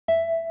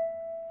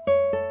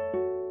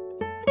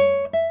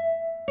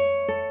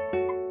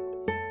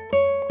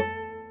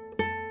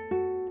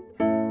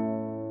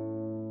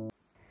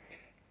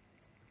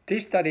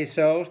study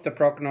shows the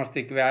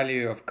prognostic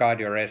value of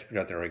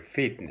cardiorespiratory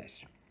fitness.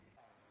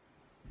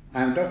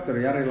 I am Dr.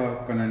 Jari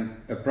Laukkanen,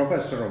 a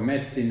professor of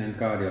medicine and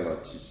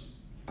cardiologist.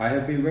 I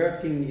have been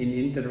working in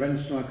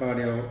interventional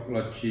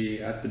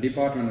cardiology at the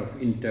Department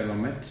of Internal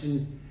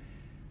Medicine,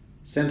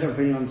 Central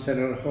Finland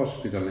General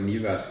Hospital in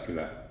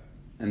Jyväskylä,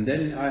 and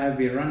then I have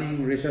been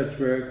running research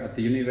work at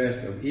the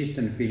University of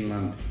Eastern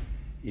Finland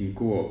in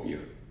Kuopio.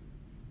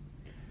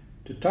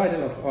 The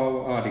title of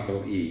our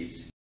article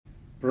is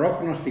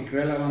Prognostic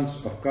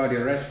Relevance of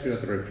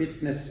Cardiorespiratory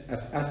Fitness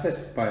as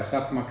Assessed by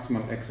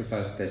Submaximal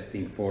Exercise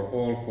Testing for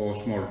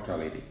All-Cause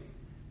Mortality,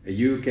 a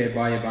UK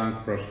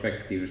Biobank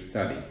prospective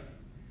study.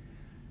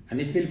 And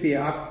it will be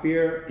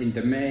appear in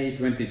the May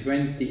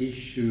 2020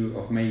 issue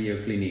of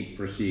Mayo Clinic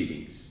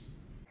Proceedings.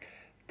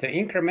 The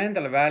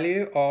incremental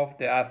value of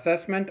the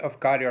assessment of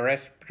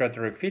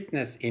cardiorespiratory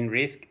fitness in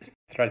risk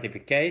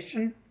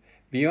stratification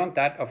beyond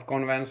that of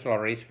conventional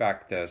risk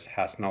factors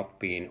has not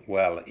been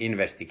well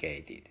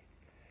investigated.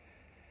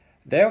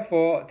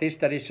 Therefore, this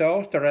study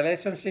shows the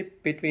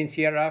relationship between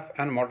CRF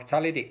and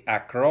mortality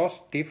across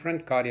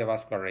different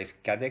cardiovascular risk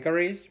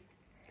categories.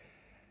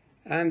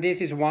 And this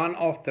is one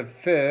of the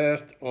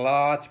first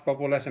large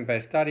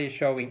population-based studies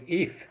showing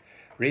if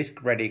risk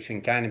prediction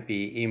can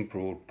be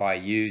improved by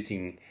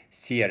using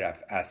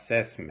CRF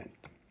assessment.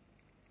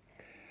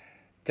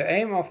 The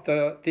aim of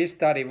this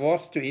study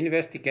was to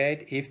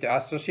investigate if the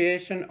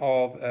association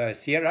of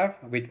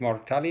CRF with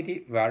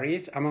mortality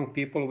varies among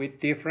people with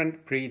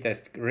different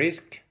pre-test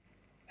risk,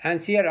 and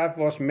CRF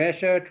was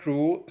measured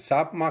through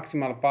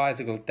submaximal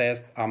bicycle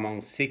test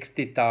among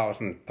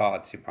 60,000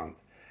 participants.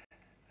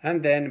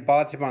 And then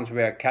participants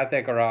were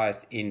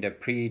categorized in the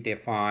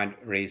predefined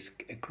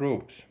risk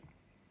groups.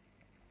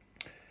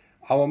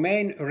 Our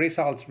main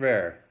results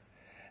were: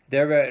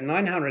 there were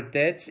 900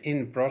 deaths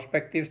in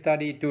prospective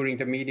study during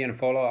the median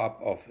follow-up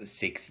of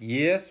 6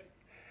 years.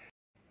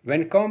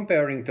 When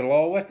comparing the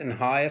lowest and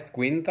highest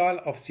quintile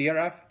of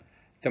CRF,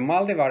 the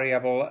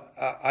multivariable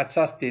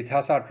adjusted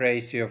hazard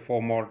ratio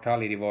for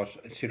mortality was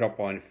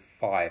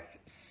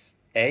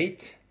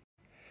 0.58.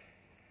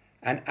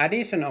 An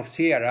addition of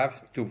CRF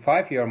to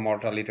 5-year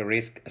mortality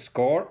risk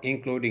score,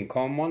 including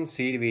common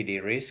CVD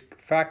risk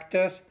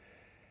factors,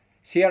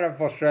 CRF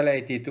was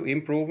related to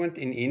improvement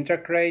in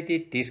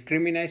integrated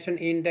discrimination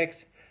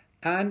index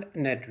and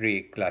net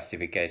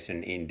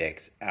reclassification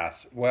index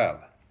as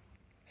well.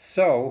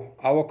 So,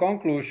 our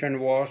conclusion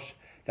was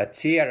that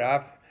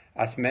CRF,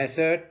 as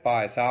measured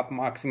by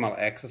submaximal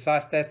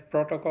exercise test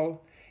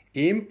protocol,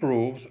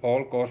 improves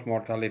all-cause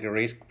mortality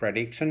risk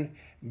prediction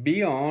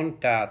beyond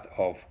that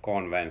of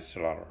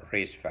conventional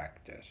risk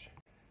factors.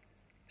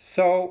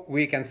 So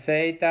we can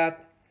say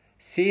that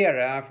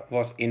CRF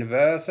was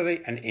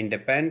inversely and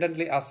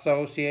independently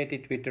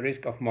associated with the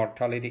risk of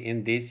mortality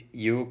in this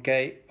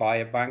UK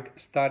Biobank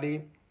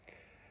study.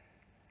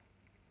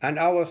 And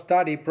our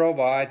study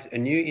provides a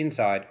new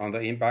insight on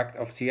the impact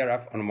of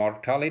CRF on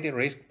mortality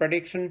risk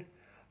prediction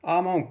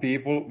among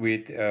people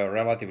with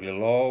relatively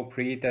low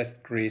pre-test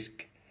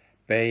risk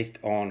based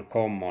on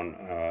common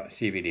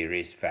CVD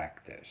risk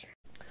factors.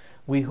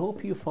 We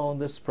hope you found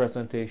this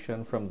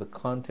presentation from the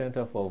content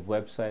of our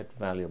website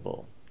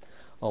valuable.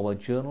 Our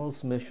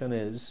journal's mission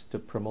is to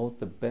promote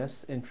the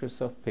best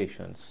interests of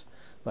patients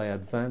by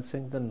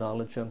advancing the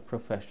knowledge and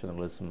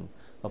professionalism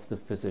of the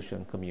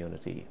physician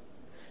community.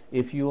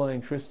 If you are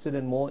interested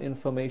in more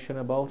information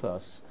about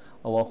us,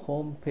 our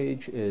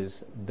homepage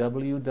is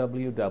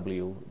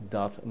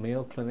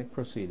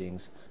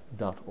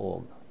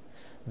www.mayoclinicproceedings.org.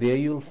 There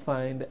you'll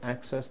find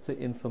access to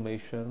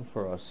information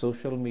for our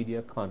social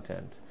media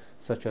content,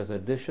 such as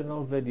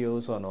additional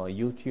videos on our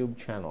YouTube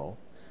channel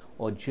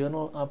or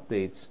journal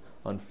updates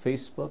on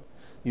Facebook.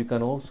 You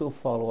can also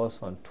follow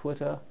us on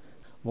Twitter.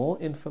 More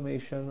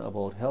information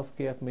about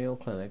healthcare at Mayo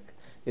Clinic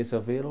is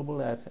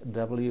available at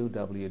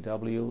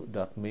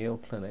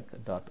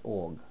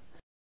www.mayoclinic.org.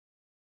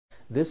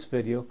 This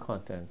video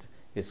content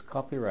is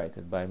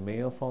copyrighted by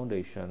Mayo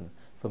Foundation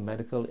for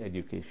Medical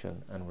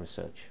Education and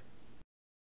Research.